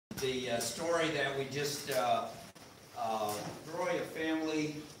the story that we just destroy a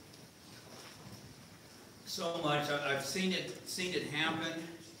family so much. I've seen it happen,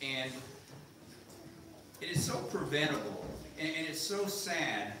 and it is so preventable, and it's so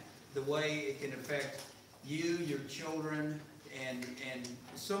sad the way it can affect you, your children, and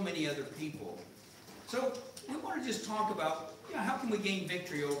so many other people. So we want to just talk about, how can we gain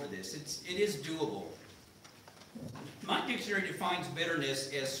victory over this? It is doable. My dictionary defines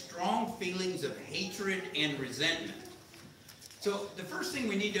bitterness as strong feelings of hatred and resentment. So the first thing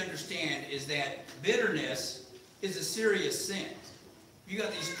we need to understand is that bitterness is a serious sin. You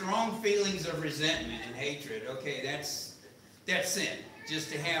got these strong feelings of resentment and hatred. Okay, that's sin,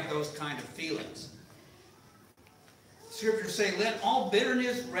 just to have those kind of feelings. Scriptures say, let all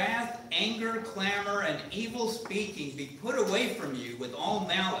bitterness, wrath, anger, clamor, and evil speaking be put away from you with all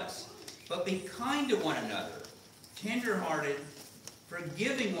malice, but be kind to one another, tender-hearted,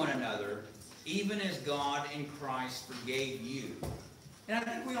 forgiving one another, even as God in Christ forgave you. And I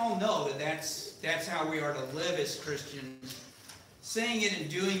think we all know that that's how we are to live as Christians. Saying it and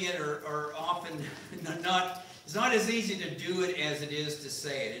doing it are often not. It's not as easy to do it as it is to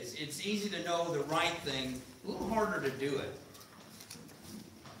say it. It's easy to know the right thing, a little harder to do it.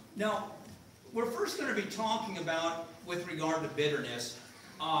 Now, we're first going to be talking about, with regard to bitterness,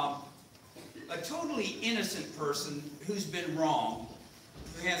 a totally innocent person who's been wrong,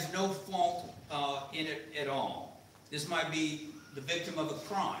 who has no fault in it at all. This might be the victim of a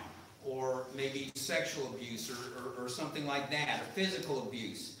crime, or maybe sexual abuse, or something like that, or physical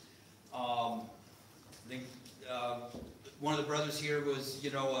abuse. I think one of the brothers here was,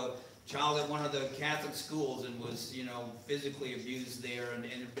 a child at one of the Catholic schools and was, physically abused there, and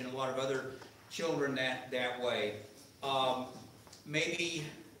there have been a lot of other children that way. Maybe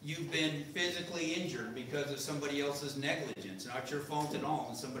you've been physically injured because of somebody else's negligence, not your fault at all,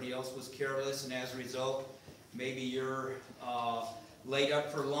 and somebody else was careless, and as a result, maybe you're laid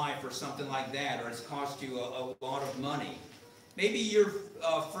up for life or something like that, or it's cost you a lot of money. Maybe your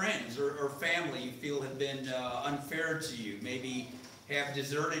friends or family you feel have been unfair to you, maybe have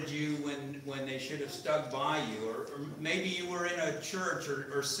deserted you when they should have stuck by you, or maybe you were in a church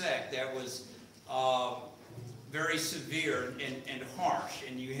or sect that was very severe and harsh,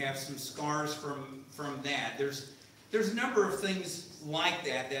 and you have some scars from that. There's a number of things like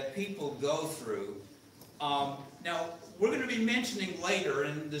that people go through. Now, we're going to be mentioning later,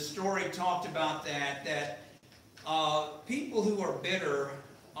 and the story talked about that people who are bitter,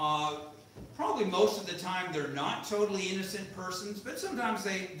 probably most of the time they're not totally innocent persons, but sometimes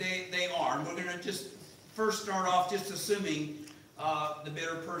they are. And we're going to just first start off just assuming the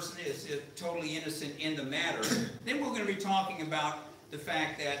bitter person is totally innocent in the matter. Then we're going to be talking about the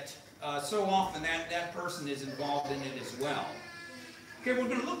fact that so often that person is involved in it as well. Okay, we're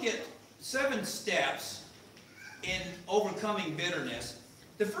going to look at 7 steps in overcoming bitterness.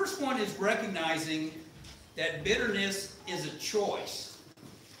 The first one is recognizing that bitterness is a choice.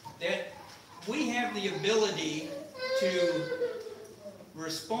 That we have the ability to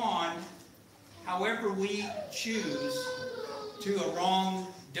respond however we choose to a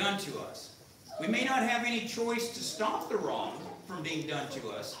wrong done to us. We may not have any choice to stop the wrong from being done to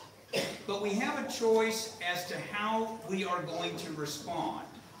us, but we have a choice as to how we are going to respond.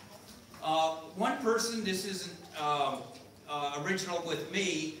 One person, this isn't original with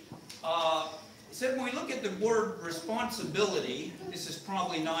me, said when we look at the word responsibility, this is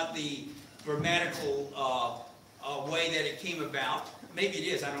probably not the grammatical way that it came about. Maybe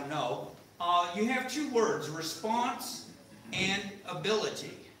it is, I don't know. You have 2 words, response and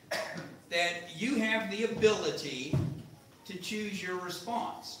ability. That you have the ability to choose your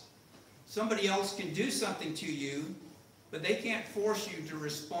response. Somebody else can do something to you, but they can't force you to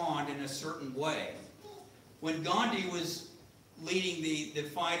respond in a certain way. When Gandhi was leading the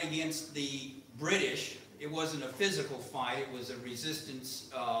fight against the British, it wasn't a physical fight, it was a resistance,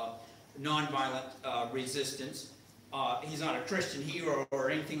 nonviolent resistance. He's not a Christian hero or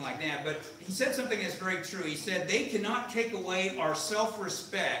anything like that, but he said something that's very true. He said, they cannot take away our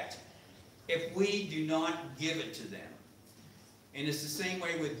self-respect if we do not give it to them. And it's the same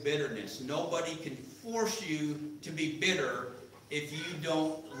way with bitterness. Nobody can force you to be bitter if you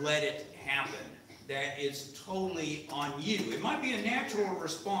don't let it happen. That is totally on you. It might be a natural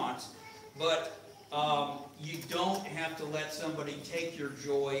response, but you don't have to let somebody take your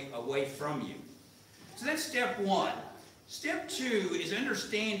joy away from you. So that's step 1. Step 2 is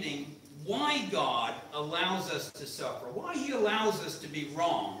understanding why God allows us to suffer, why He allows us to be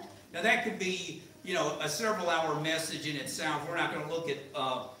wrong. Now that could be, a several-hour message in itself. We're not going to look at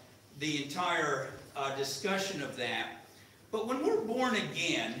the entire discussion of that. But when we're born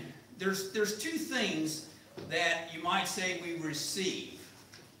again, there's two things that you might say we receive.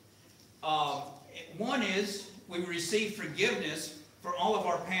 One is we receive forgiveness for all of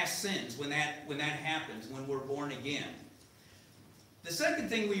our past sins when that happens, when we're born again. The second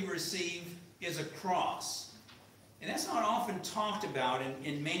thing we receive is a cross. And that's not often talked about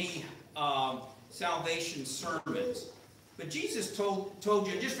in many salvation sermons. But Jesus told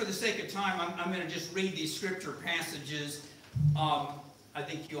you, just for the sake of time, I'm going to just read these scripture passages. I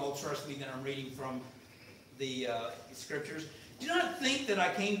think you all trust me that I'm reading from the scriptures. Do not think that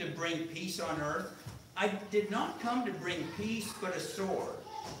I came to bring peace on earth. I did not come to bring peace, but a sword.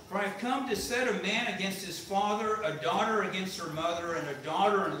 For I have come to set a man against his father, a daughter against her mother, and a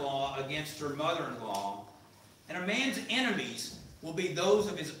daughter-in-law against her mother-in-law. And a man's enemies will be those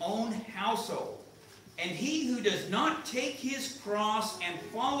of his own household. And he who does not take his cross and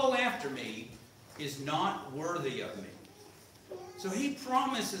follow after me is not worthy of me. So he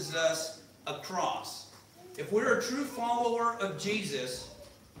promises us a cross. If we're a true follower of Jesus,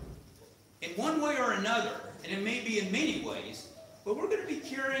 in one way or another, and it may be in many ways, but we're going to be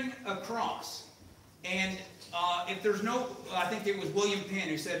carrying a cross. And if there's no, I think it was William Penn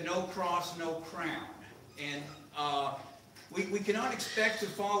who said, no cross, no crown. And we cannot expect to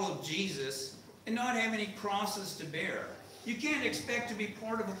follow Jesus and not have any crosses to bear. You can't expect to be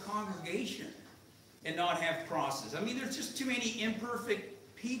part of a congregation and not have crosses. I mean, there's just too many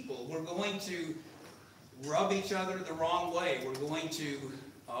imperfect people. We're going to rub each other the wrong way. We're going to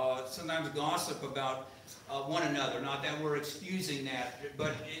sometimes gossip about one another. Not that we're excusing that,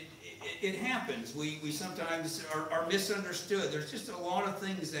 but it happens. We sometimes are misunderstood. There's just a lot of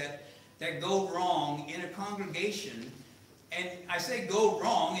things that go wrong in a congregation. And I say go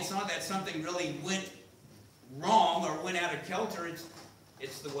wrong, it's not that something really went wrong or went out of kilter.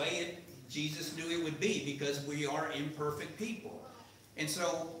 It's the way Jesus knew it would be, because we are imperfect people. And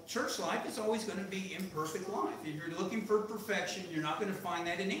so church life is always going to be imperfect life. If you're looking for perfection, you're not going to find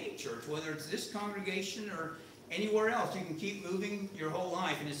that in any church, whether it's this congregation or anywhere else. You can keep moving your whole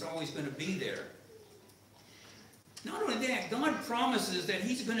life and it's always going to be there. Not only that, God promises that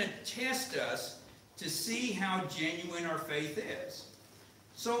He's going to test us to see how genuine our faith is.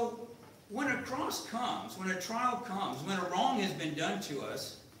 So when a cross comes, when a trial comes, when a wrong has been done to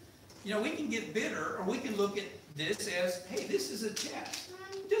us, we can get bitter, or we can look at this as, hey, this is a test.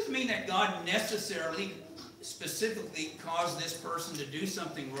 It doesn't mean that God necessarily, specifically caused this person to do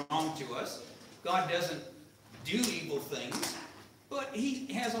something wrong to us. God doesn't do evil things, but He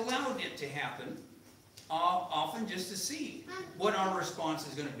has allowed it to happen, often just to see what our response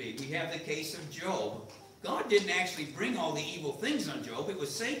is going to be. We have the case of Job. God didn't actually bring all the evil things on Job. It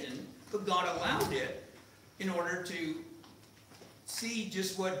was Satan, but God allowed it in order to see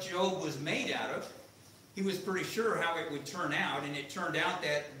just what Job was made out of. He was pretty sure how it would turn out, and it turned out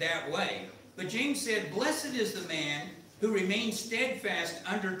that way. But James said, "Blessed is the man who remains steadfast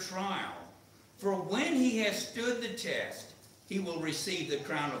under trial. For when he has stood the test, he will receive the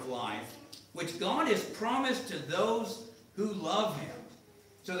crown of life, which God has promised to those who love Him."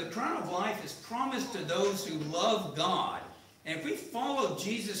 So the crown of life is promised to those who love God. And if we follow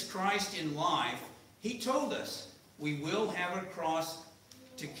Jesus Christ in life, He told us we will have a cross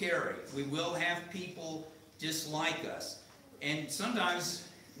to carry. We will have people dislike us. And sometimes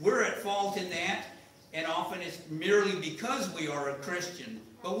we're at fault in that, and often it's merely because we are a Christian.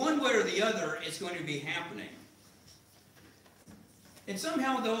 But one way or the other, it's going to be happening. And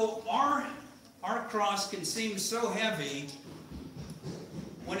somehow, though, our cross can seem so heavy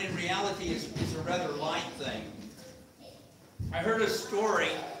when in reality it's a rather light thing. I heard a story,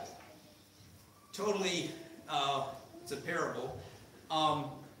 totally, it's a parable,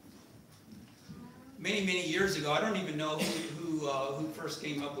 many years ago. I don't even know who first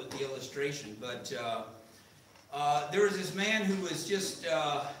came up with the illustration, but there was this man who was just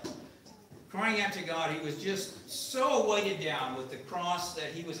crying out to God. He was just so weighted down with the cross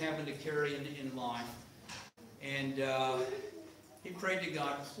that he was having to carry in life. And he prayed to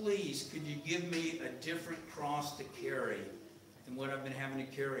God, "Please, could you give me a different cross to carry than what I've been having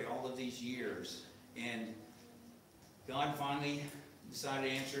to carry all of these years?" And God finally decided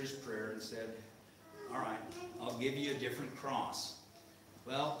to answer his prayer and said, "All right, I'll give you a different cross."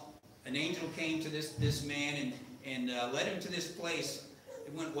 Well, an angel came to this man and led him to this place.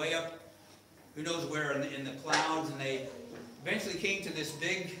 It went way up, who knows where, in the clouds, and they eventually came to this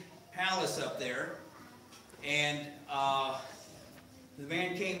big palace up there. And the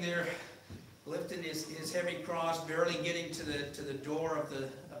man came there, lifting his heavy cross, barely getting to the door of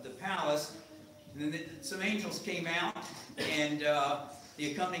the palace. And then some angels came out, and the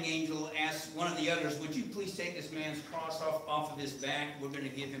the accompanying angel asked one of the others, would you please take this man's cross off of his back? We're going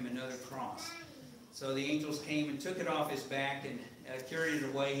to give him another cross. So the angels came and took it off his back and carried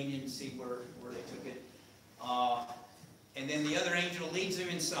it away. He didn't see where they took it. And then the other angel leads him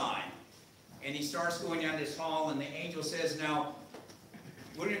inside. And he starts going down this hall, and the angel says, now,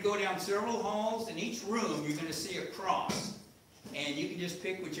 we're going to go down several halls. In each room, you're going to see a cross. And you can just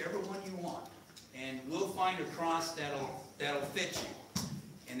pick whichever one you want. And we'll find a cross that'll fit you.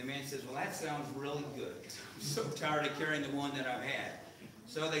 And the man says, well, that sounds really good. I'm so tired of carrying the one that I've had.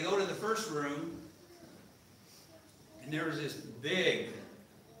 So they go to the first room, and there's this big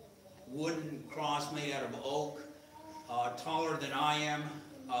wooden cross made out of oak, taller than I am,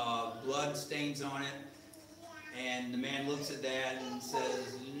 blood stains on it. And the man looks at that and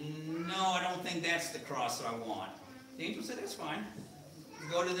says, no, I don't think that's the cross I want. The angel said, that's fine.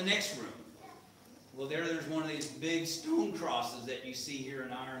 Go to the next room. Well, there's one of these big stone crosses that you see here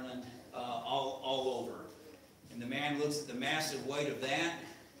in Ireland all over. And the man looks at the massive weight of that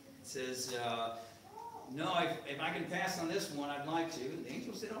and says, no, if I can pass on this one, I'd like to. And the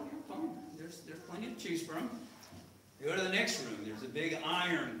angel said, oh, you're fine. There's plenty to choose from. You go to the next room. There's a big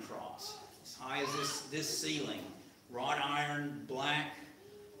iron cross, as high as this ceiling. Wrought iron, black.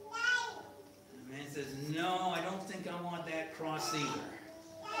 And the man says, no, I don't think I want that cross either.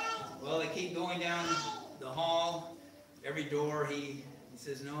 Well, they keep going down the hall. Every door, he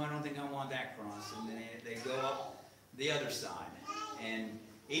says, no, I don't think I want that cross. And then they go up the other side. And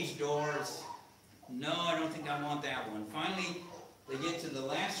each door is, no, I don't think I want that one. Finally, they get to the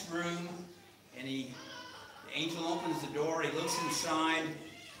last room, and the angel opens the door. He looks inside,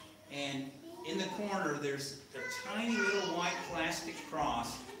 and in the corner, there's a tiny little white plastic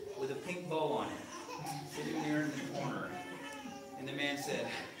cross with a pink bow on it, sitting there in the corner. And the man said,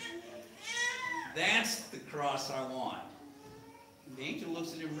 that's the cross I want. And the angel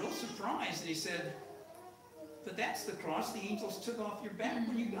looks at him real surprised, and he said, but that's the cross the angels took off your back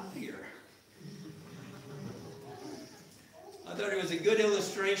when you got here. I thought it was a good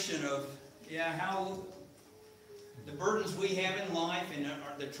illustration of, how the burdens we have in life and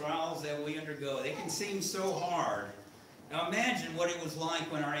the trials that we undergo, they can seem so hard. Now imagine what it was like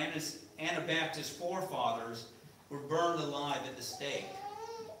when our Anabaptist forefathers were burned alive at the stake,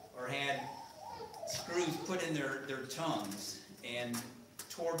 or had screws put in their tongues and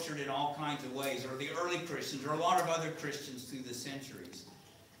tortured in all kinds of ways, or the early Christians, or a lot of other Christians through the centuries.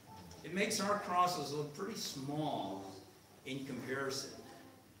 It makes our crosses look pretty small in comparison.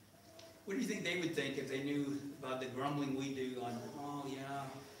 What do you think they would think if they knew about the grumbling we do on, oh yeah,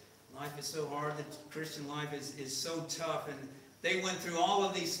 life is so hard, the Christian life is so tough, and they went through all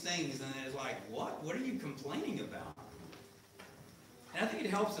of these things, and it's like, what are you complaining about? And I think it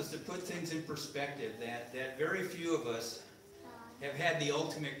helps us to put things in perspective, that very few of us have had the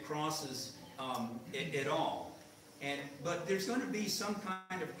ultimate crosses at all. But there's going to be some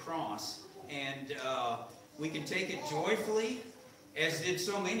kind of cross, and we can take it joyfully, as did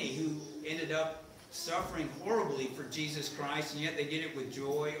so many who ended up suffering horribly for Jesus Christ, and yet they did it with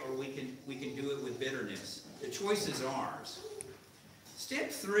joy, or we can do it with bitterness. The choice is ours. Step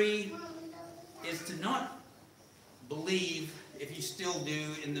 3 is to not believe, if you still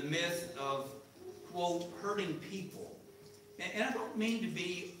do, in the myth of, quote, hurting people. And I don't mean to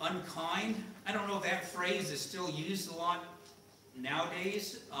be unkind. I don't know if that phrase is still used a lot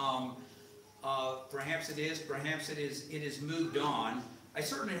nowadays. Perhaps it is. Perhaps it is moved on. I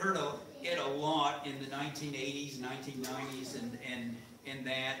certainly heard it a lot in the 1980s, 1990s, and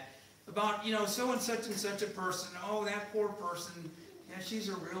that about, so and such a person. Oh, that poor person. Yeah, she's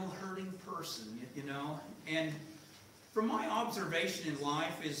a real hurting person, And from my observation in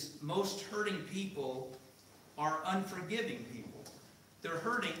life is most hurting people are unforgiving people. They're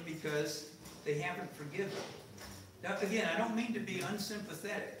hurting because they haven't forgiven. Now, again, I don't mean to be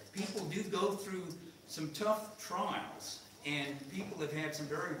unsympathetic. People do go through some tough trials, and people have had some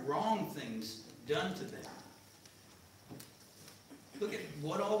very wrong things done to them. Look at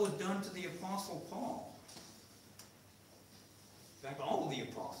what all was done to the Apostle Paul. In fact, all of the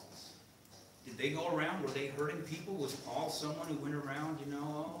apostles. Did they go around? Were they hurting people? Was Paul someone who went around,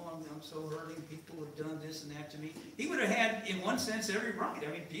 oh, I'm so hurting, people have done this and that to me? He would have had, in one sense, every right.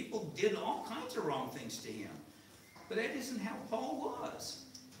 I mean, people did all kinds of wrong things to him. But that isn't how Paul was.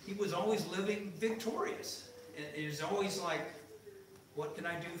 He was always living victorious. It was always like, what can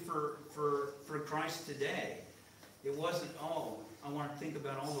I do for Christ today? It wasn't, oh, I want to think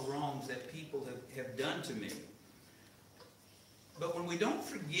about all the wrongs that people have done to me. But when we don't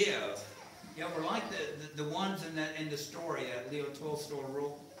forgive, we're like the ones in the story that Leo Tolstoy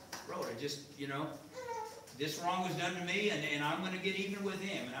wrote. I just, this wrong was done to me, and I'm going to get even with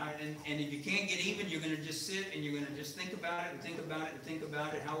him. And if you can't get even, you're going to just sit and you're going to just think about it and think about it and think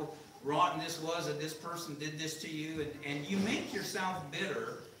about it, how rotten this was that this person did this to you. And you make yourself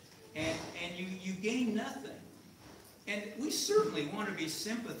bitter, and you gain nothing. And we certainly want to be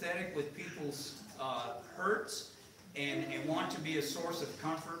sympathetic with people's hurts and want to be a source of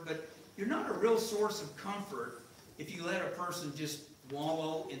comfort, but you're not a real source of comfort if you let a person just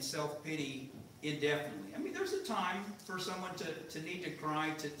wallow in self-pity indefinitely. I mean, there's a time for someone to need to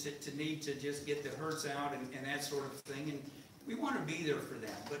cry, to need to just get the hurts out and that sort of thing, and we want to be there for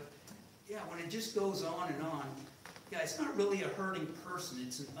that. But yeah, when it just goes on and on, yeah, it's not really a hurting person,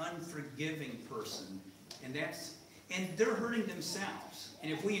 it's an unforgiving person, and they're hurting themselves.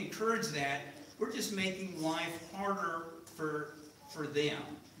 And if we encourage that, we're just making life harder for them.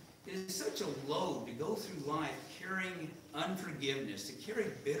 It is such a load to go through life carrying unforgiveness, to carry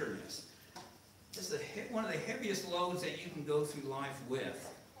bitterness. This is one of the heaviest loads that you can go through life with.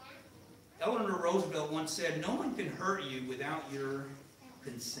 Eleanor Roosevelt once said, "No one can hurt you without your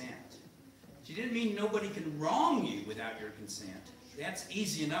consent." She didn't mean nobody can wrong you without your consent. That's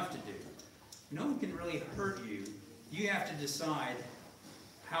easy enough to do. No one can really hurt you. You have to decide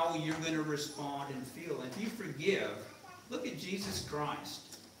how you're going to respond and feel. And if you forgive, look at Jesus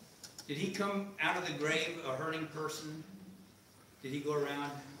Christ. Did he come out of the grave a hurting person? Did he go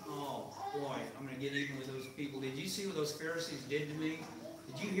around, oh boy, I'm going to get even with those people? Did you see what those Pharisees did to me?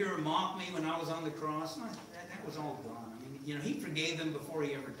 Did you hear them mock me when I was on the cross? No, that was all gone. I mean, you know, he forgave them before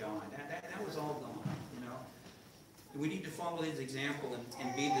he ever died. That was all gone, you know. We need to follow his example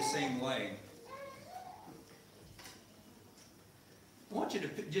and be the same way. I want you to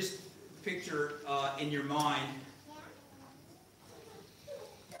just picture in your mind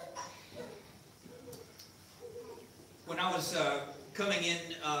when I was coming in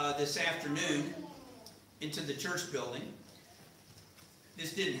this afternoon into the church building.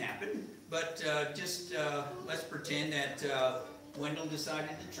 This didn't happen, but let's pretend that Wendell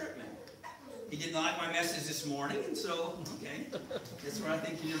decided to trip me. He didn't like my message this morning, and so, okay, that's what I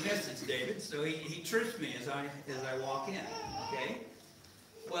think of your message, David. So he trips me as I walk in, okay?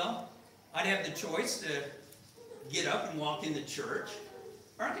 Well, I'd have the choice to get up and walk in the church,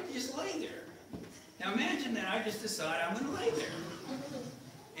 or I could just lay there. Now imagine that I just decide I'm going to lay there.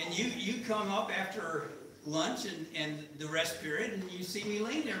 And you come up after lunch and the rest period, and you see me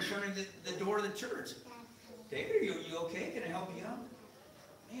laying there in front of the door of the church. David, are you okay? Can I help you out?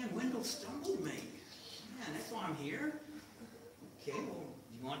 Man, Wendell stumbled me. Man, that's why I'm here. Okay, well,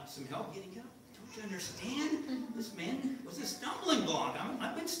 you want some help getting up? Don't you understand? This man was a stumbling block.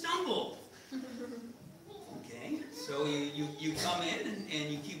 I've been stumbled. Okay, so you come in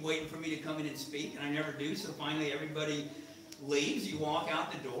and you keep waiting for me to come in and speak, and I never do, so finally everybody leaves. You walk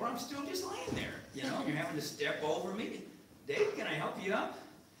out the door. I'm still just laying there, you know, and you're having to step over me. Dave, can I help you up?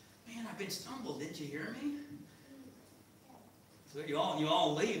 Man, I've been stumbled. Didn't you hear me? So you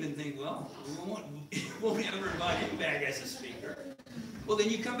all leave and think, well, we won't ever invite him back as a speaker. Well, then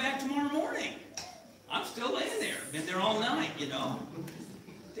you come back tomorrow morning. I'm still laying there. Been there all night, you know.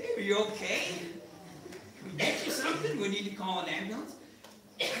 Dave, are you okay? Can we get you something? We need to call an ambulance?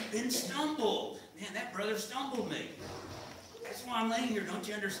 I've been stumbled. Man, that brother stumbled me. That's why I'm laying here. Don't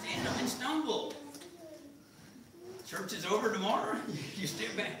you understand? I've been stumbled. Church is over tomorrow. You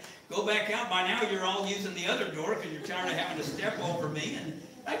step back, go back out. By now, you're all using the other door because you're tired of having to step over me. And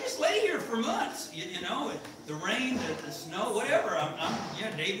I just lay here for months. You know, the rain, the snow, whatever.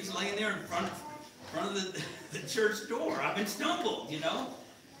 Yeah, David's laying there in front of the church door. I've been stumbled. You know.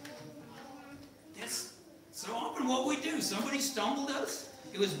 That's so often what we do. Somebody stumbled us.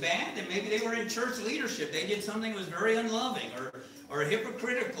 It was bad, and maybe they were in church leadership. They did something that was very unloving, or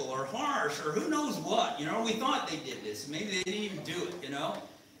hypocritical, or harsh, or who knows what. You know, we thought they did this. Maybe they didn't even do it, you know.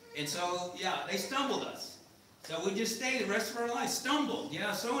 And so, yeah, they stumbled us. So we just stay the rest of our lives stumbled.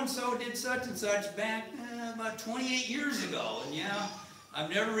 Yeah, so-and-so did such and such back about 28 years ago. And yeah, I've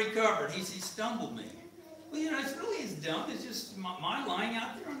never recovered. He stumbled me. Well, you know, it's really as dumb. It's just my lying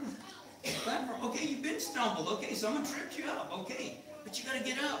out there on the platform. Okay, you've been stumbled. Okay, someone tripped you up. Okay. But you got to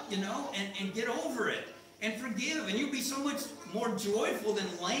get up, you know, and get over it and forgive. And you'll be so much more joyful than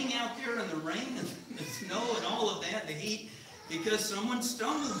laying out there in the rain and the snow and all of that, the heat, because someone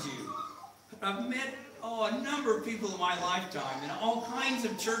stumbled you. I've met a number of people in my lifetime in all kinds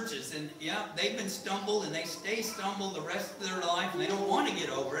of churches. And yeah, they've been stumbled and they stay stumbled the rest of their life. And they don't want to get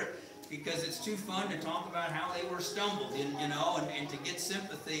over it because it's too fun to talk about how they were stumbled, you know, and to get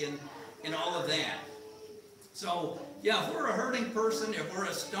sympathy and all of that. So, yeah, if we're a hurting person, if we're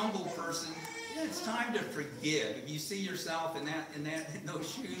a stumbled person, yeah, it's time to forgive. If you see yourself in those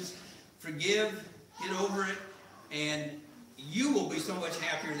shoes, forgive, Get over it, and you will be so much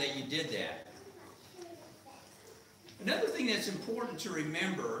happier that you did that. Another thing that's important to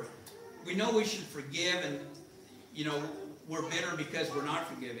remember, we know we should forgive, and we're bitter because we're not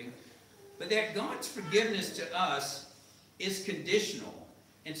forgiving, but that God's forgiveness to us is conditional.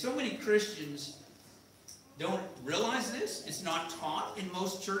 And so many Christians don't realize this. It's not taught in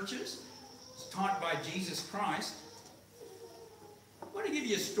most churches. It's taught by Jesus Christ. I want to give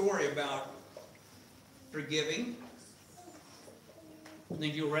you a story about forgiving. I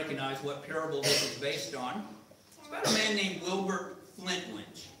think you'll recognize what parable this is based on. It's about a man named Wilbur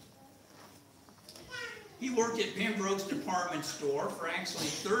Flintwinch. He worked at Pembroke's department store for actually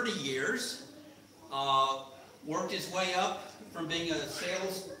 30 years. Worked his way up from being a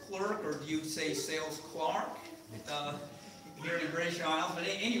sales clerk, or do you say sales clerk, here in the British Isles? But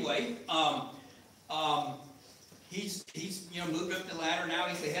anyway, he's moved up the ladder now.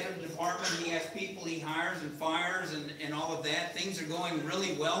 He's the head of the department. He has people he hires and fires and all of that. Things are going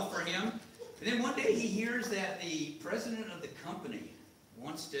really well for him. And then one day he hears that the president of the company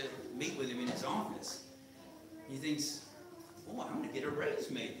wants to meet with him in his office. He thinks, oh, I'm going to get a raise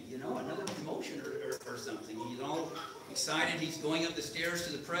maybe, another promotion or something. He's all excited. He's going up the stairs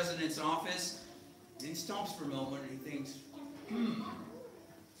to the president's office. And he stops for a moment and he thinks,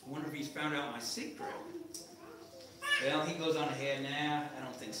 I wonder if he's found out my secret. Well, he goes on ahead, nah, I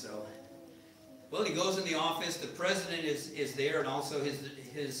don't think so. Well, he goes in the office. The president is there, and also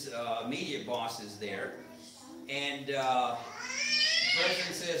his immediate boss is there. And the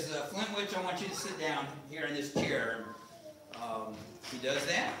president says, Flintwinch, I want you to sit down here in this chair. He does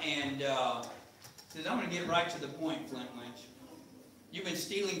that, and says, I'm going to get right to the point, Flintwinch. You've been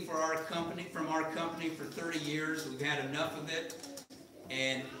stealing from our company for 30 years. We've had enough of it,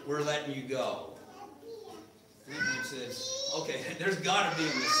 and we're letting you go. Flintwinch says, okay, there's got to be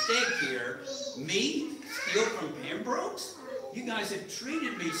a mistake here. Me? Steal from Pembroke's? You guys have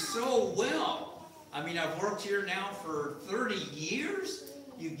treated me so well. I mean, I've worked here now for 30 years.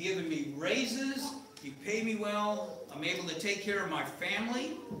 You've given me raises. You pay me well. I'm able to take care of my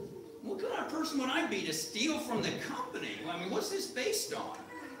family. What kind of person would I be to steal from the company? I mean, what's this based on?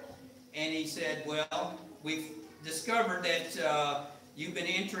 And he said, well, we've discovered that you've been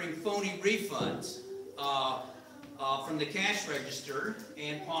entering phony refunds from the cash register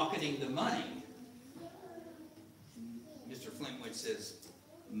and pocketing the money. Mr. Flintwinch says,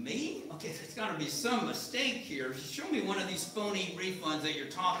 me? Okay, there's got to be some mistake here. Show me one of these phony refunds that you're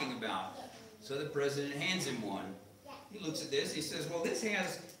talking about. So the president hands him one. He looks at this. He says, well, this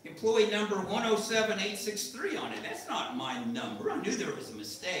has employee number 107863 on it. That's not my number. I knew there was a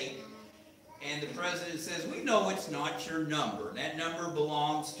mistake. And the president says, we know it's not your number. That number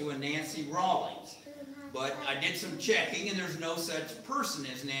belongs to a Nancy Rawlings. But I did some checking, and there's no such person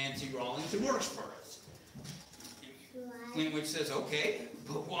as Nancy Rawlings who works for us. Flintwinch says, okay,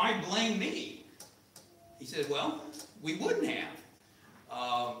 but why blame me? He says, well, we wouldn't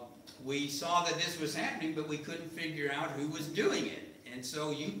have. We saw that this was happening, but we couldn't figure out who was doing it. And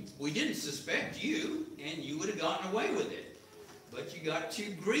so we didn't suspect you, and you would have gotten away with it. But you got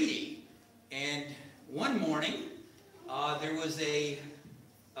too greedy. And one morning, there was a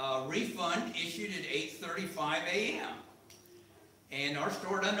refund issued at 8:35 a.m. And our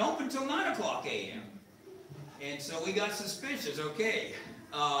store doesn't open until 9 o'clock a.m. And so we got suspicious, okay.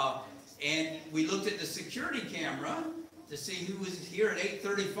 And we looked at the security camera to see who was here at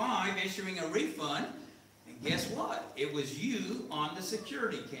 8:35 issuing a refund. And guess what? It was you on the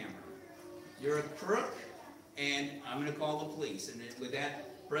security camera. You're a crook, and I'm going to call the police. And with that,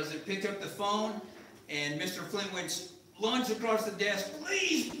 the president picked up the phone, and Mr. Flintwinch lunged across the desk.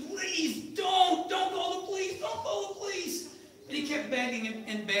 Please, don't call the police, don't call the police. And he kept begging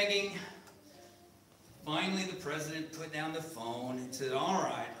and begging. Finally, the president put down the phone and said, all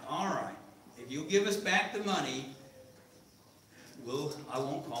right, if you'll give us back the money, I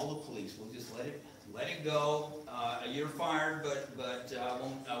won't call the police. We'll just let it go. You're fired, but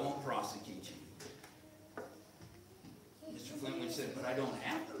I won't prosecute you. Mr. Flintwinch said, but I don't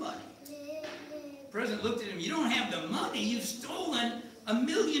have the money. The president looked at him. You don't have the money. You've stolen $1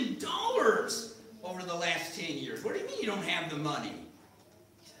 million over the last 10 years. What do you mean you don't have the money?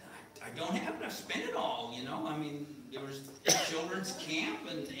 He said, I don't have it. I've spent it all. I mean, there was children's camp,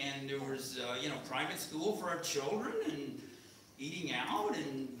 and there was private school for our children, and eating out,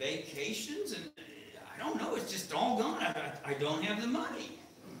 and vacations, and I don't know. It's just all gone. I don't have the money.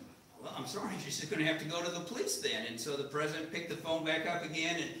 Well, I'm sorry. You're just going to have to go to the police then. And so the president picked the phone back up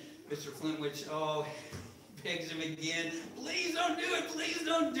again, and Mr. Flintwinch, begs him again, please don't do it, please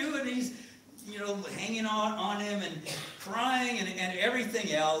don't do it. And he's, hanging on him, and crying and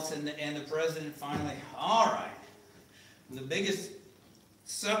everything else, and the president finally, all right, I'm the biggest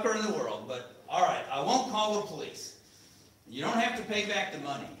sucker in the world, but all right, I won't call the police. You don't have to pay back the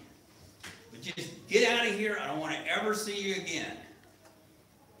money, but just get out of here. I don't want to ever see you again.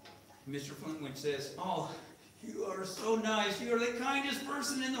 Mr. Flintwinch says, oh, you are so nice. You are the kindest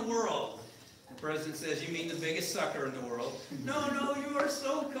person in the world. The president says, you mean the biggest sucker in the world? No, you are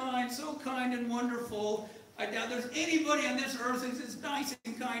so kind and wonderful. I doubt there's anybody on this earth who's as nice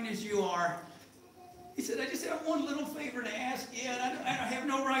and kind as you are. He said, I just have one little favor to ask you, and I have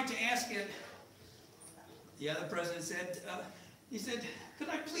no right to ask it. The other president said, he said, could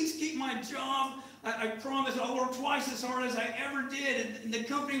I please keep my job? I promise I'll work twice as hard as I ever did, and the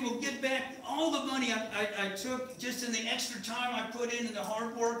company will get back all the money I took just in the extra time I put in and the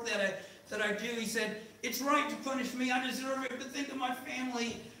hard work that I do. He said, it's right to punish me. I deserve it, but think of my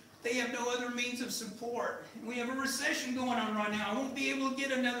family. They have no other means of support. We have a recession going on right now. I won't be able to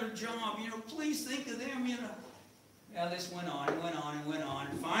get another job. Please think of them, Now this went on and went on and went on.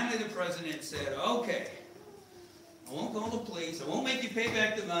 Finally the president said, okay, I won't call the police. I won't make you pay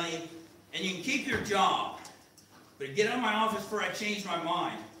back the money. And you can keep your job. But get out of my office before I change my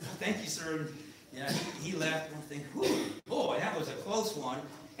mind. Thank you, sir. He left and think, boy, that was a close one.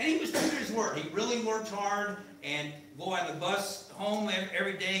 And he was true to his word. He really worked hard. And boy, on the bus home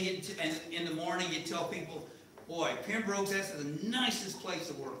every day and in the morning, he'd tell people, boy, Pembroke, that's the nicest place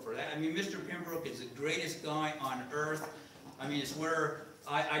to work for. That. I mean, Mr. Pembroke is the greatest guy on earth. I mean, it's where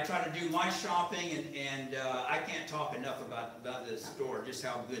I try to do my shopping, and I can't talk enough about this store, just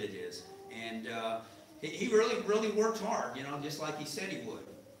how good it is. And he really worked hard, just like he said he would.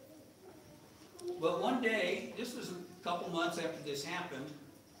 Well, one day, this was a couple months after this happened,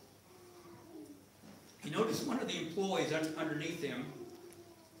 he noticed one of the employees underneath him,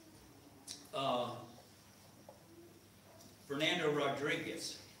 Fernando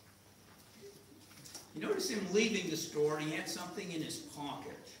Rodriguez. You notice him leaving the store, and he had something in his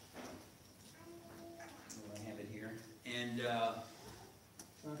pocket. I have it here. And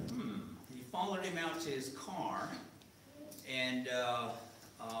he followed him out to his car, and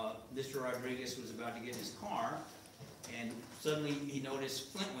Mr. Rodriguez was about to get his car, and suddenly he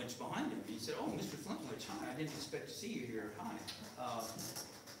noticed Flintwinch behind him. He said, oh, Mr. Flintwinch, hi, I didn't expect to see you here. Hi. Is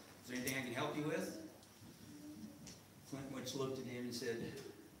there anything I can help you with? Flintwinch looked at him and said,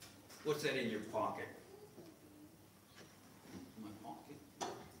 what's that in your pocket? My pocket?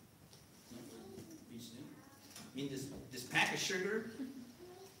 You mean this pack of sugar?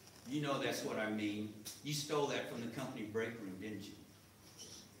 You know that's what I mean. You stole that from the company break room, didn't you?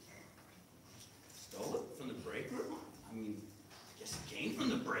 Stole it from the break room? I mean, I guess it came from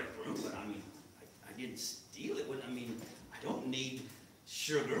the break room, but I mean, I didn't steal it. I mean, I don't need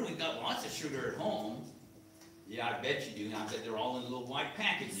sugar. We've got lots of sugar at home. Yeah, I bet you do. I bet they're all in little white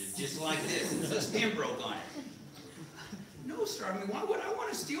packages, just like this. It says Pembroke on it. No, sir. I mean, why would I want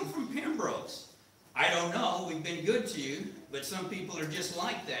to steal from Pembroke's? I don't know. We've been good to you, but some people are just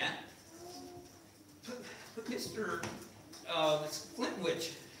like that. But Mr.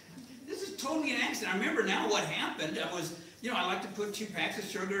 Flintwinch, this is totally an accident. I remember now what happened. I was, I like to put 2 packs of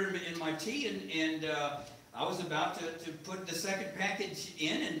sugar in my tea, and I was about to put the second package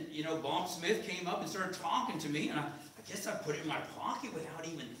in, and, Bob Smith came up and started talking to me, and I guess I put it in my pocket without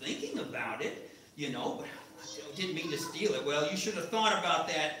even thinking about it, but I didn't mean to steal it. Well, you should have thought about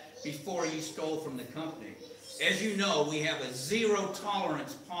that before you stole from the company. As you know, we have a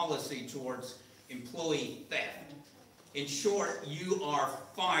zero-tolerance policy towards employee theft. In short, you are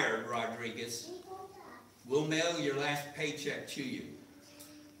fired, Rodriguez. We'll mail your last paycheck to you.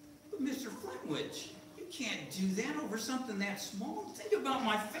 But Mr. Flintwinch, you can't do that over something that small. Think about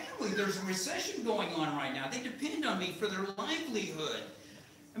my family. There's a recession going on right now. They depend on me for their livelihood.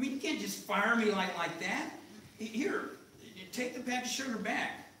 I mean, you can't just fire me like that. Here, take the pack of sugar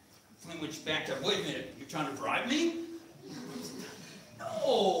back. Flintwinch backed up. Wait a minute, you're trying to bribe me?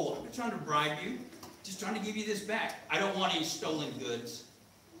 No, I'm not trying to bribe you. Just trying to give you this back. I don't want any stolen goods.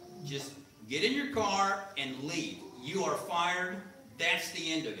 Just get in your car and leave. You are fired. That's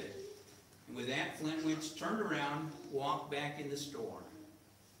the end of it. And with that, Flintwinch turned around, walked back in the store.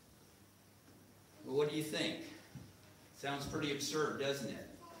 Well, what do you think? Sounds pretty absurd, doesn't it?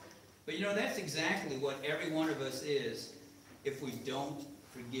 But that's exactly what every one of us is if we don't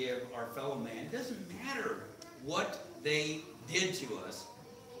forgive our fellow man. It doesn't matter what they did to us,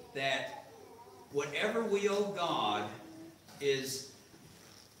 that whatever we owe God is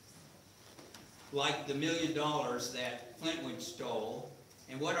like the $1 million that Flintwinch stole,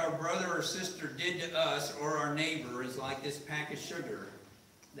 and what our brother or sister did to us or our neighbor is like this pack of sugar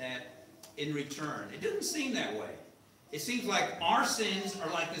that in return. It doesn't seem that way. it seems like our sins are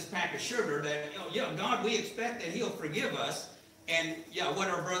like this pack of sugar that, yeah, God, we expect that He'll forgive us. And, yeah, what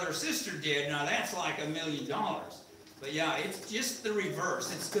our brother or sister did, now that's like $1 million. But, yeah, it's just the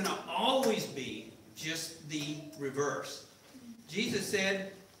reverse. It's going to always be just the reverse. Jesus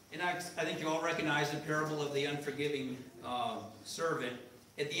said, and I think you all recognize the parable of the unforgiving servant.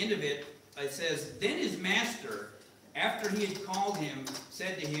 At the end of it, it says, then his master, after he had called him,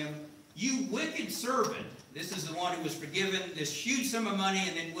 said to him, you wicked servant. This is the one who was forgiven this huge sum of money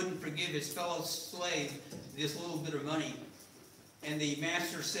and then wouldn't forgive his fellow slave this little bit of money. And the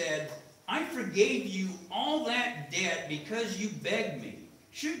master said, I forgave you all that debt because you begged me.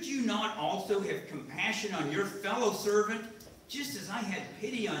 Should you not also have compassion on your fellow servant, just as I had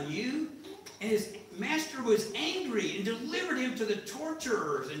pity on you? And his master was angry and delivered him to the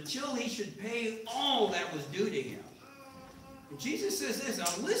torturers until he should pay all that was due to him. And Jesus says this,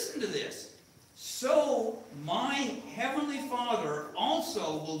 now listen to this. So my heavenly Father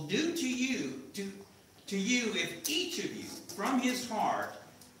also will do to you if each of you from his heart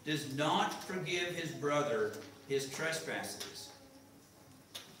does not forgive his brother his trespasses.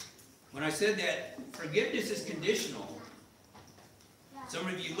 When I said that forgiveness is conditional, some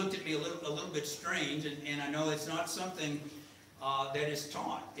of you looked at me a little bit strange, and I know it's not something that is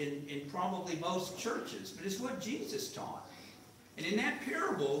taught in probably most churches, but it's what Jesus taught. And in that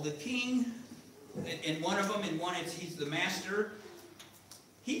parable, the king, in one of them, he's the master,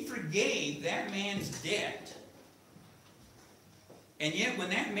 he forgave that man's debt. And yet when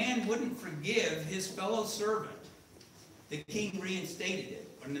that man wouldn't forgive his fellow servant, the king reinstated it,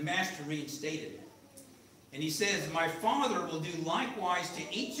 or the master reinstated it. And he says, my Father will do likewise to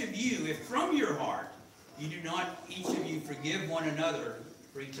each of you if from your heart you do not each of you forgive one another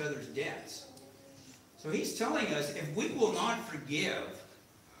for each other's debts. So he's telling us if we will not forgive,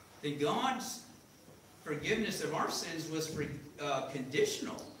 then God's forgiveness of our sins was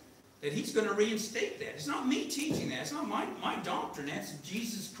conditional. That He's going to reinstate that. It's not me teaching that. It's not my doctrine. That's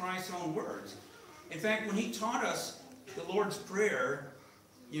Jesus Christ's own words. In fact, when He taught us the Lord's Prayer,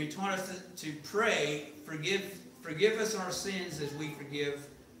 He taught us to pray, forgive us our sins as we forgive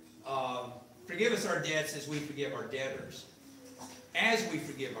us our debts as we forgive our debtors. As we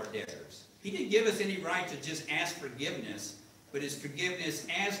forgive our debtors. He didn't give us any right to just ask forgiveness, but it's forgiveness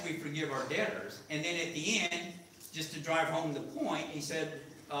as we forgive our debtors. And then at the end, just to drive home the point, He said,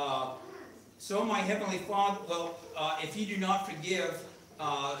 so my heavenly Father, if you do not forgive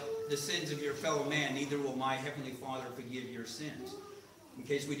the sins of your fellow man, neither will my heavenly Father forgive your sins. In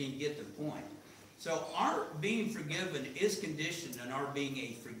case we didn't get the point. So our being forgiven is conditioned on our being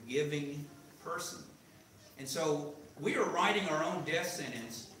a forgiving person. And so we are writing our own death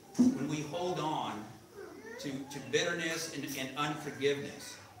sentence when we hold on to bitterness and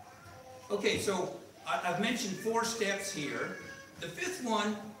unforgiveness. Okay, so I've mentioned 4 steps here. The 5th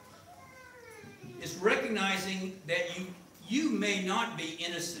one is recognizing that you may not be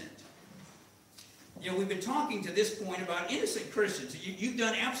innocent. We've been talking to this point about innocent Christians. You've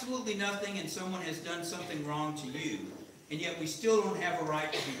done absolutely nothing and someone has done something wrong to you, and yet we still don't have a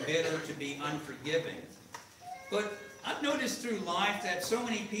right to be bitter, to be unforgiving. But I've noticed through life that so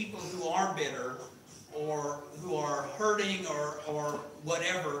many people who are bitter or who are hurting or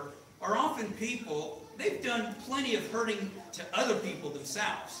whatever are often people, they've done plenty of hurting to other people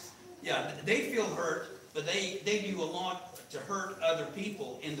themselves. Yeah, they feel hurt, but they do a lot to hurt other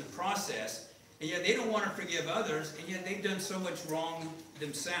people in the process. And yet they don't want to forgive others, and yet they've done so much wrong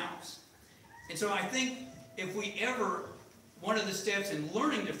themselves. And so I think if we ever, one of the steps in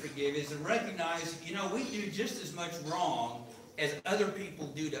learning to forgive is to recognize, we do just as much wrong as other people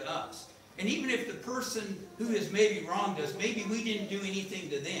do to us. And even if the person who has maybe wronged us, maybe we didn't do anything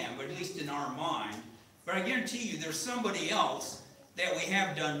to them, or at least in our mind, but I guarantee you there's somebody else that we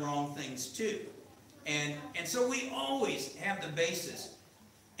have done wrong things to. And so we always have the basis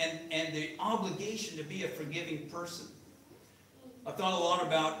and the obligation to be a forgiving person. I've thought a lot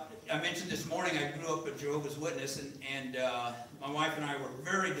about, I mentioned this morning, I grew up a Jehovah's Witness, and my wife and I were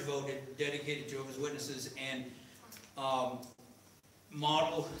very devoted, dedicated Jehovah's Witnesses, and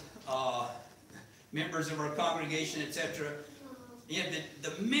model members of our congregation, etc. Yeah,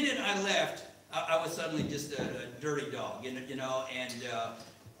 the minute I left, I was suddenly just a dirty dog, and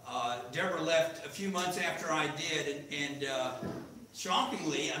Deborah left a few months after I did, and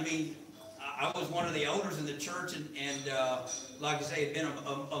shockingly, I mean, I was one of the elders in the church, and like I say, had been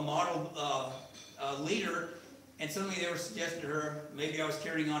a model leader, and suddenly they were suggesting to her maybe I was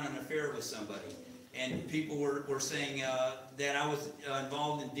carrying on an affair with somebody. And people were saying that I was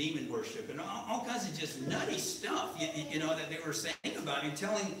involved in demon worship and all kinds of just nutty stuff, that they were saying about me,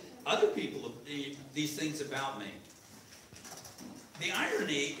 telling other people these things about me. the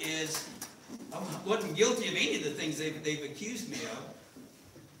irony is I wasn't guilty of any of the things they've accused me of.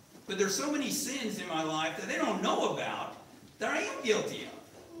 But there's so many sins in my life that they don't know about that I am guilty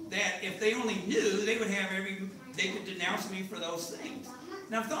of. That if they only knew, they could denounce me for those things.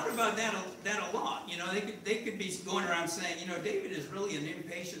 Now I've thought about that a lot. You know, they could be going around saying, you know, David is really an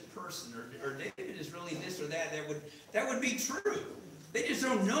impatient person, or David is really this or that. That would be true. They just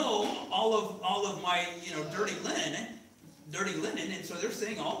don't know all of my, you know, dirty linen, and so they're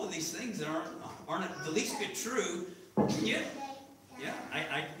saying all of these things that aren't the least bit true. Yeah,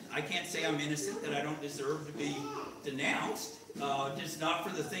 I can't say I'm innocent, that I don't deserve to be denounced, just not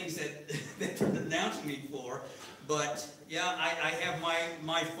for the things that they're denouncing me for. But yeah, I have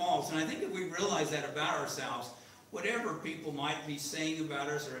my faults, and I think if we realize that about ourselves, whatever people might be saying about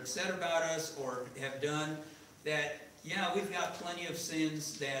us or have said about us or have done, that yeah, we've got plenty of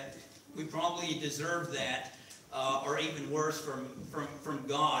sins that we probably deserve that, or even worse from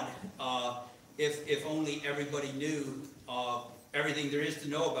God, if only everybody knew everything there is to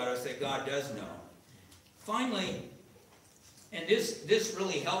know about us that God does know. Finally, and this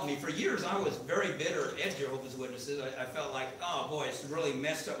really helped me. For years, I was very bitter at Jehovah's Witnesses. I felt like, oh boy, it's really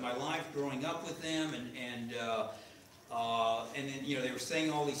messed up my life growing up with them, and then, you know, they were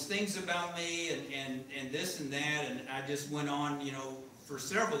saying all these things about me, and this and that, and I just went on, you know, for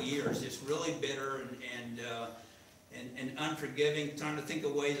several years, just really bitter and unforgiving, trying to think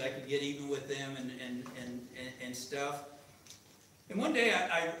of ways I could get even with them and stuff. And one day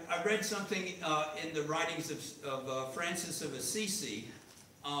I read something in the writings of Francis of Assisi,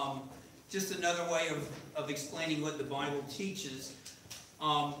 just another way of explaining what the Bible teaches,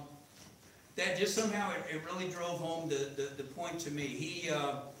 that just somehow it really drove home the point to me. He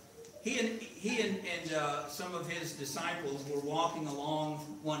and some of his disciples were walking along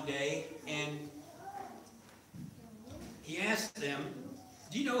one day, and he asked them,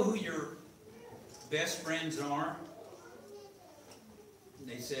 do you know who your best friends are? And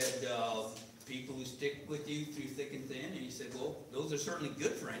they said, people who stick with you through thick and thin. And he said, well, those are certainly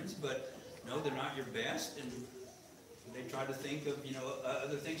good friends, but no, they're not your best. And they tried to think of, you know,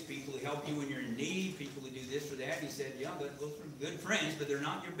 other things, people who help you when you're in need, people who do this or that. And he said, yeah, those are good friends, but they're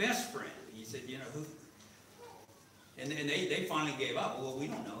not your best friend. And he said, you know, who? And they finally gave up. Well, we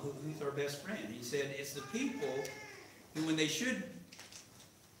don't know. Who's our best friend? He said, it's the people who, when they should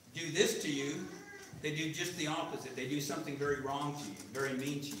do this to you, they do just the opposite. They do something very wrong to you, very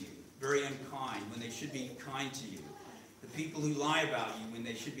mean to you, very unkind, when they should be kind to you. The people who lie about you when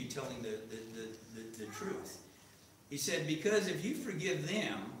they should be telling the truth. He said, because if you forgive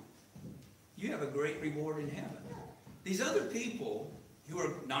them, you have a great reward in heaven. These other people who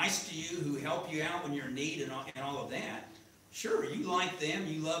are nice to you, who help you out when you're in need and all of that, sure, you like them,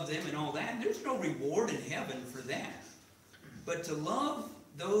 you love them and all that. There's no reward in heaven for that. But to love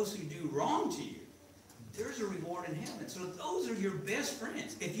those who do wrong to you, there's a reward in heaven. So those are your best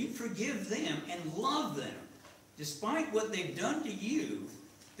friends. If you forgive them and love them, despite what they've done to you,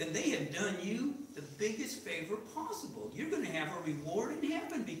 then they have done you the biggest favor possible. You're going to have a reward in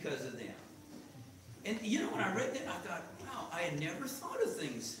heaven because of them. And you know, when I read that, I thought, wow, I had never thought of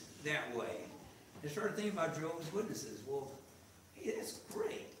things that way. I started thinking about Jehovah's Witnesses. Well, hey, that's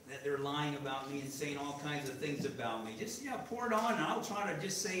great that they're lying about me and saying all kinds of things about me. Just, yeah, pour it on, and I'll try to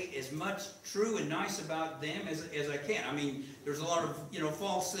just say as much true and nice about them as I can. I mean, there's a lot of, you know,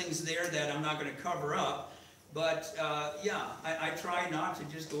 false things there that I'm not going to cover up. But, yeah, I try not to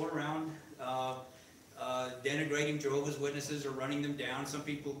just go around denigrating Jehovah's Witnesses or running them down. Some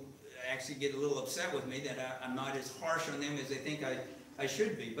people actually get a little upset with me that I'm not as harsh on them as they think I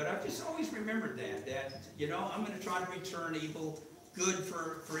should be. But I've just always remembered that, you know, I'm going to try to return evil, good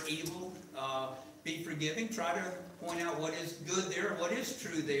for evil, be forgiving, try to point out what is good there, what is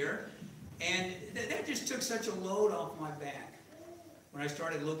true there. And that just took such a load off my back when I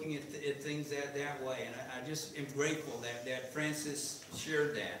started looking at things that way. And I just am grateful that Francis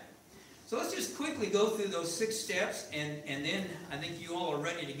shared that. So let's just quickly go through those 6 steps, and then I think you all are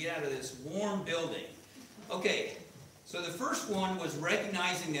ready to get out of this warm building. Okay, so the first one was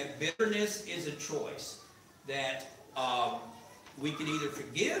recognizing that bitterness is a choice, that we can either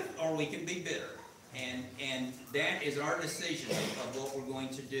forgive or we can be bitter. And that is our decision of what we're going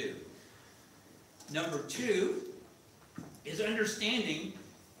to do. Number 2 is understanding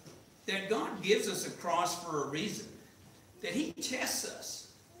that God gives us a cross for a reason, that He tests us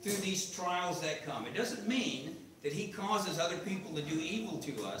through these trials that come. It doesn't mean that He causes other people to do evil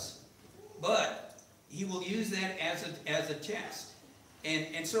to us, but He will use that as a test.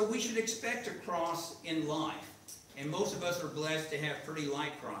 And so we should expect a cross in life. And most of us are blessed to have pretty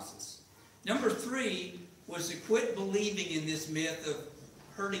light crosses. Number 3, was to quit believing in this myth of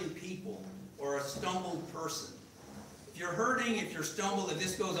hurting people or a stumbled person. If you're hurting, if you're stumbled, if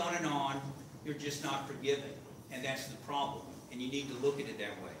this goes on, you're just not forgiving. And that's the problem. And you need to look at it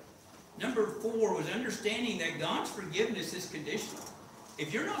that way. Number 4 was understanding that God's forgiveness is conditional.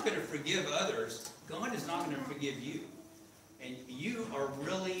 If you're not going to forgive others, God is not going to forgive you. And you are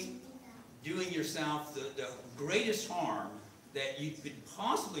really doing yourself the greatest harm that you could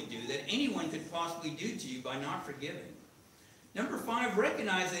possibly do, that anyone could possibly do to you by not forgiving. Number 5,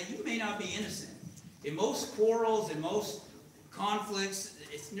 recognize that you may not be innocent. In most quarrels, in most conflicts,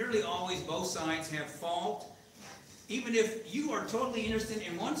 it's nearly always both sides have fault. Even if you are totally innocent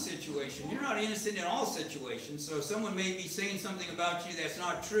in one situation, you're not innocent in all situations. So someone may be saying something about you that's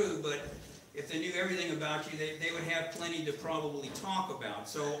not true, but if they knew everything about you, they would have plenty to probably talk about.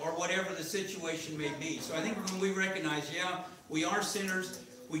 So, or whatever the situation may be. So I think when we recognize, yeah, we are sinners,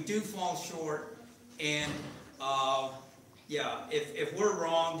 we do fall short, and yeah, if we're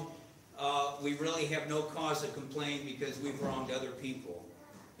wronged, we really have no cause to complain because we've wronged other people.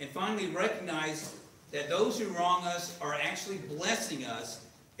 And finally, recognize that those who wrong us are actually blessing us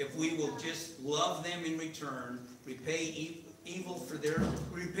if we will just love them in return, repay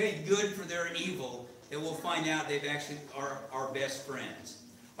good for their evil, and we'll find out they've actually are our best friends.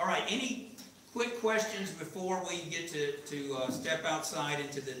 All right, any quick questions before we get to step outside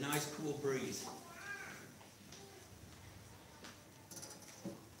into the nice cool breeze?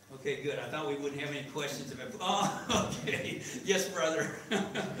 Okay, good. I thought we wouldn't have any questions about. Oh, okay. Yes, brother.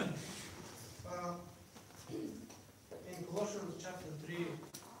 In Colossians chapter 3,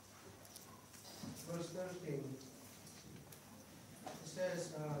 verse 13, it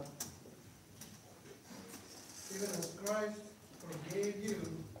says, even as Christ forgave you,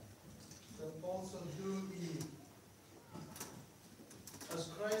 so also do ye. As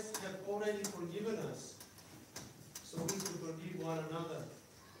Christ had already forgiven us, so we could forgive one another.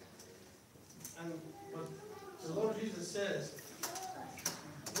 And what the Lord Jesus says,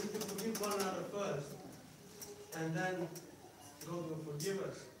 we need to forgive one another first, and then God will forgive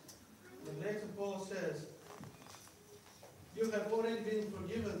us. The next Paul says, you have already been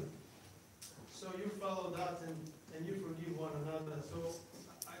forgiven, so you follow that and you forgive one another. So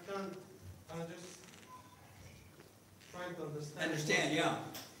I'm just trying to understand. Understand, yeah.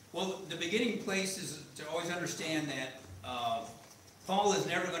 Well, the beginning place is to always understand that Paul is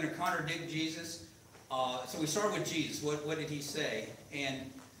never going to contradict Jesus. So we start with Jesus. What did he say?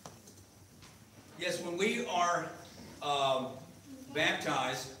 And yes, when we are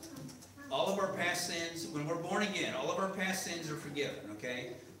baptized, all of our past sins, when we're born again, all of our past sins are forgiven,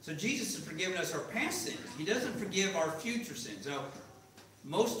 okay? So Jesus has forgiven us our past sins. He doesn't forgive our future sins. Now,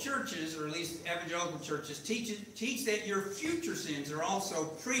 most churches, or at least evangelical churches, teach that your future sins are also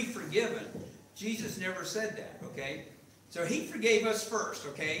pre-forgiven. Jesus never said that, okay? So he forgave us first,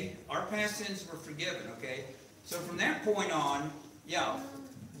 okay? Our past sins were forgiven, okay? So from that point on, yeah,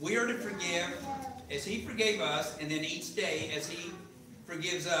 we are to forgive as he forgave us, and then each day as he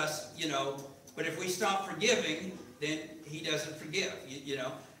forgives us, you know. But if we stop forgiving, then he doesn't forgive, you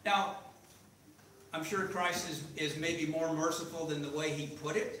know. Now, I'm sure Christ is maybe more merciful than the way he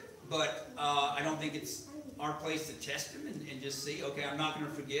put it, but I don't think it's our place to test him and just see, okay, I'm not going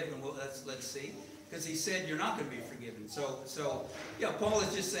to forgive, and let's see. Because he said you're not going to be forgiven. So yeah, Paul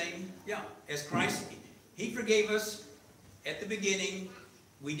is just saying, yeah, as Christ, he forgave us at the beginning.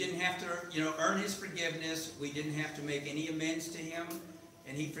 We didn't have to, you know, earn his forgiveness. We didn't have to make any amends to him,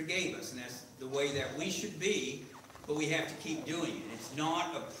 and he forgave us. And that's the way that we should be, but we have to keep doing it. It's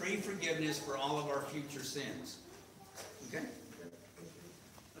not a pre-forgiveness for all of our future sins. Okay?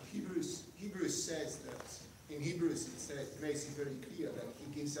 Hebrews says that, in Hebrews it makes it very clear that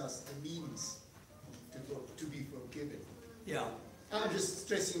he gives us a means to be forgiven. Yeah. I'm just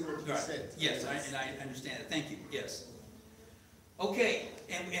stressing what you said. Yes, I understand it. Thank you. Yes. Okay,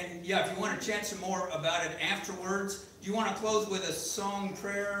 and yeah, if you want to chat some more about it afterwards, do you want to close with a song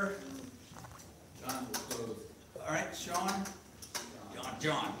prayer? John will close. All right, Sean?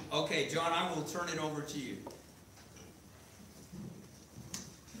 John. Okay, John, I will turn it over to you.